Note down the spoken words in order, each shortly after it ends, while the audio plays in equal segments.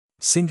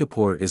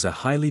Singapore is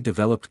a highly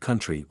developed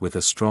country with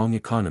a strong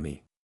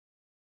economy.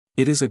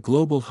 It is a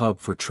global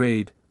hub for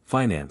trade,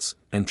 finance,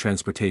 and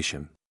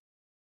transportation.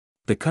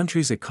 The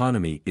country's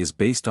economy is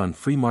based on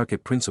free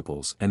market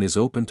principles and is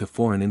open to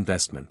foreign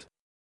investment.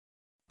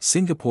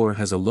 Singapore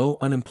has a low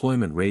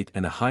unemployment rate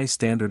and a high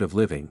standard of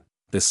living.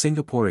 The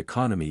Singapore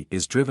economy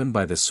is driven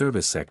by the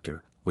service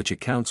sector, which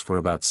accounts for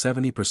about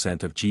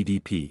 70% of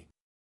GDP.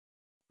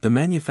 The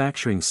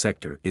manufacturing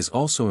sector is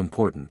also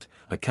important,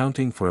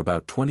 accounting for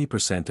about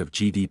 20% of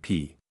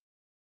GDP.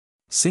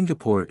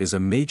 Singapore is a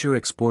major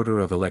exporter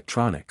of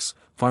electronics,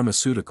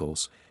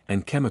 pharmaceuticals,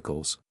 and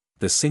chemicals.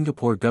 The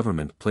Singapore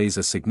government plays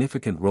a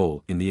significant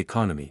role in the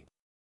economy.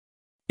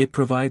 It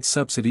provides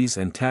subsidies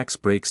and tax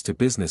breaks to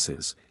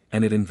businesses,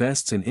 and it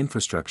invests in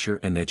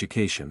infrastructure and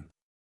education.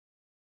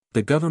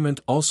 The government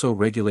also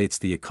regulates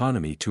the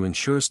economy to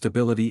ensure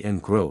stability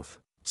and growth.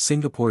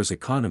 Singapore's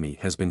economy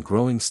has been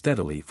growing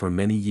steadily for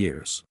many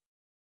years.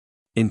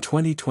 In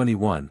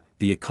 2021,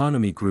 the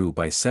economy grew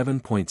by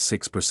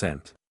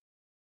 7.6%.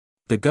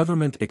 The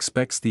government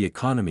expects the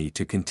economy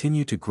to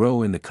continue to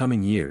grow in the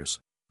coming years.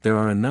 There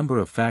are a number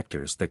of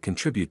factors that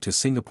contribute to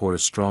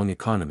Singapore's strong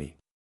economy.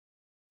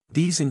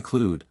 These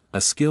include a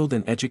skilled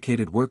and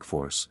educated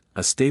workforce,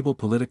 a stable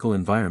political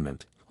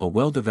environment, a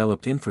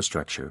well-developed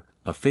infrastructure,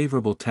 a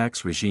favorable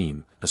tax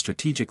regime, a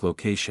strategic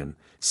location.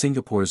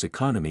 Singapore's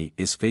economy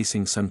is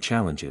facing some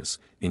challenges,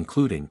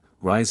 including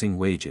rising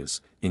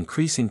wages,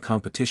 increasing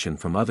competition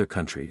from other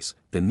countries,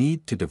 the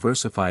need to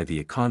diversify the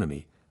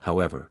economy.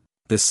 However,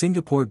 the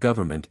Singapore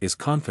government is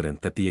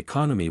confident that the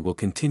economy will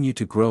continue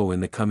to grow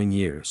in the coming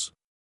years.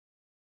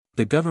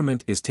 The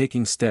government is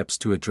taking steps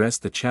to address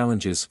the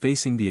challenges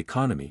facing the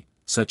economy,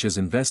 such as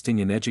investing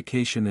in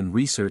education and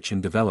research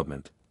and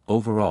development.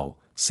 Overall,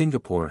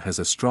 Singapore has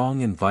a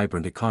strong and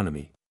vibrant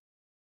economy.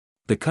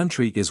 The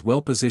country is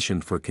well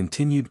positioned for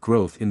continued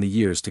growth in the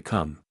years to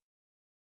come.